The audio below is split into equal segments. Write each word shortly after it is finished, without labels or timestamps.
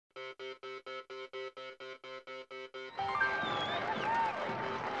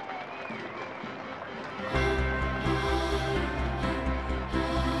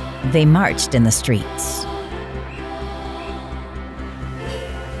They marched in the streets,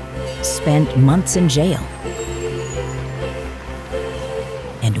 spent months in jail,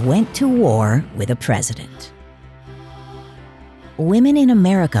 and went to war with a president. Women in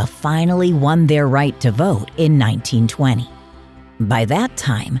America finally won their right to vote in 1920. By that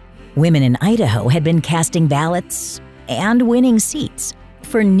time, women in Idaho had been casting ballots and winning seats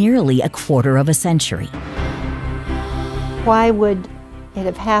for nearly a quarter of a century. Why would it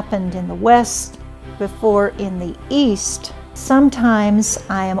have happened in the West before in the East? Sometimes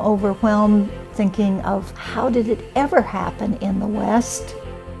I am overwhelmed thinking of how did it ever happen in the West?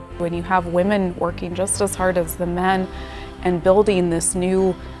 When you have women working just as hard as the men and building this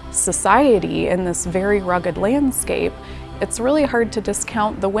new society in this very rugged landscape, it's really hard to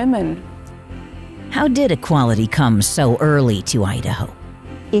discount the women. How did equality come so early to Idaho?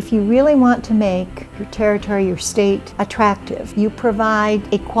 If you really want to make your territory, your state attractive, you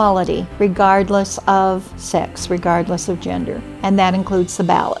provide equality regardless of sex, regardless of gender, and that includes the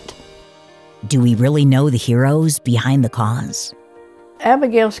ballot. Do we really know the heroes behind the cause?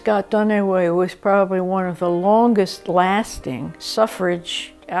 Abigail Scott Duniway was probably one of the longest lasting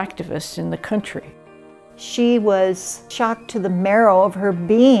suffrage activists in the country. She was shocked to the marrow of her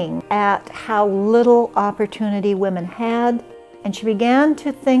being at how little opportunity women had. And she began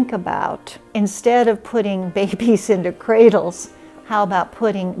to think about, instead of putting babies into cradles, how about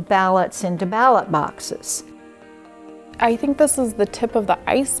putting ballots into ballot boxes? I think this is the tip of the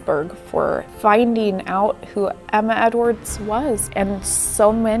iceberg for finding out who Emma Edwards was. And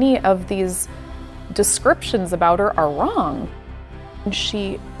so many of these descriptions about her are wrong.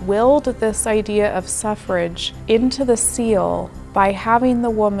 She willed this idea of suffrage into the seal by having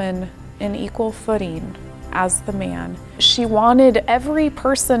the woman in equal footing as the man. She wanted every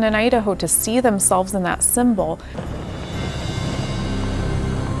person in Idaho to see themselves in that symbol.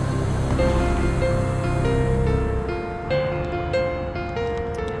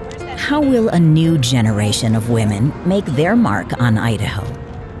 How will a new generation of women make their mark on Idaho?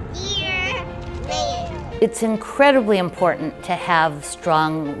 It's incredibly important to have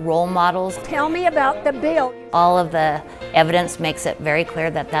strong role models. Tell me about the bill. All of the evidence makes it very clear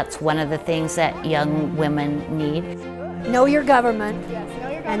that that's one of the things that young women need. Know your government,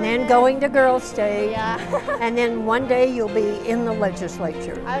 and then going to Girls' State, and then one day you'll be in the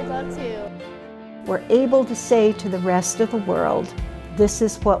legislature. I'd love to. We're able to say to the rest of the world, this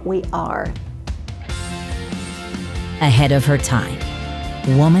is what we are. Ahead of her time,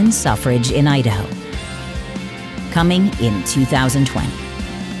 woman suffrage in Idaho. Coming in 2020.